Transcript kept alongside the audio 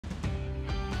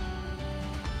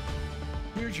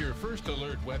Here's your first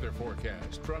alert weather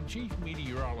forecast from Chief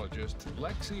Meteorologist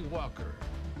Lexi Walker.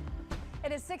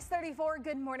 It is 6:34.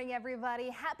 Good morning, everybody.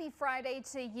 Happy Friday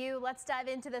to you. Let's dive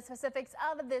into the specifics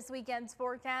of this weekend's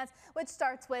forecast, which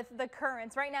starts with the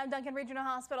currents. Right now, Duncan Regional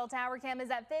Hospital Tower Cam is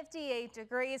at 58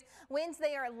 degrees. Winds,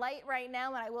 they are light right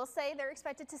now, and I will say they're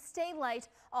expected to stay light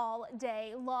all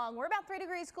day long. We're about 3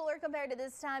 degrees cooler compared to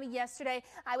this time yesterday.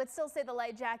 I would still say the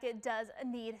light jacket does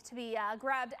need to be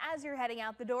grabbed as you're heading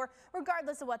out the door,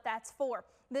 regardless of what that's for.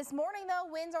 This morning,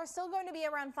 though, winds are still going to be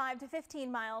around 5 to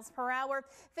 15 miles per hour.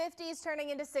 50s turning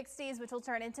into 60s, which will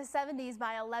turn into 70s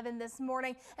by 11 this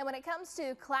morning. And when it comes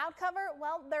to cloud cover,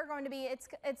 well, they're going to be,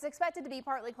 it's expected to be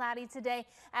partly cloudy today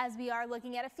as we are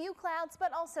looking at a few clouds,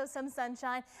 but also some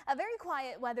sunshine. A very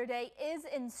quiet weather day is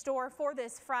in store for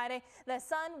this Friday. The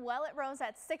sun, well, it rose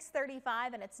at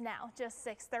 6:35 and it's now just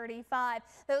 6:35.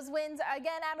 Those winds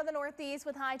again out of the northeast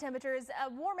with high temperatures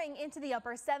warming into the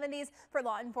upper 70s for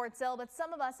Lawton, Fort Sill, but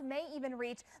some of us may even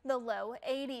reach the low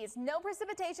 80s. No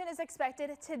precipitation is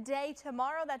expected today.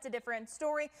 Tomorrow, that's a different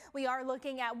story. We are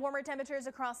looking at warmer temperatures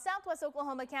across southwest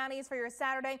Oklahoma counties for your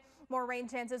Saturday. More rain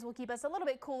chances will keep us a little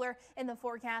bit cooler in the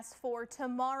forecast for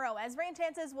tomorrow, as rain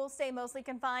chances will stay mostly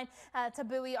confined to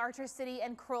Bowie, Archer City,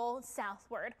 and Kroll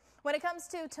southward. When it comes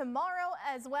to tomorrow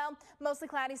as well, mostly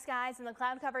cloudy skies, and the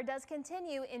cloud cover does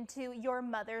continue into your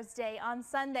Mother's Day on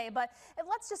Sunday. But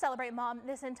let's just celebrate Mom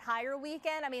this entire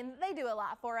weekend. I mean, they do a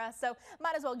lot for us, so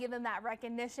might as well give them that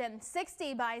recognition.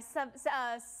 60 by 8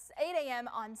 a.m.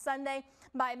 on Sunday.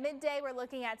 By midday, we're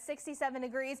looking at 67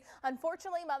 degrees.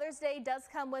 Unfortunately, Mother's Day does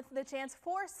come with the chance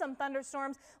for some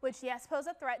thunderstorms, which, yes, pose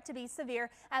a threat to be severe,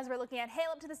 as we're looking at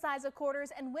hail up to the size of quarters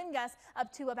and wind gusts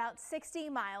up to about 60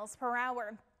 miles per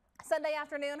hour. Sunday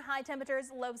afternoon, high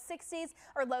temperatures, low 60s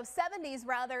or low 70s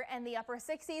rather, and the upper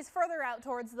 60s further out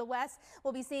towards the west.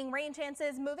 We'll be seeing rain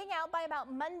chances moving out by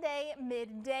about Monday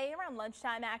midday, around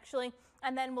lunchtime actually,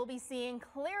 and then we'll be seeing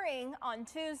clearing on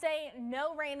Tuesday.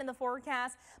 No rain in the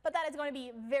forecast, but that is going to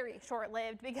be very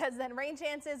short-lived because then rain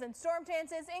chances and storm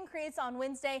chances increase on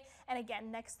Wednesday and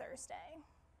again next Thursday.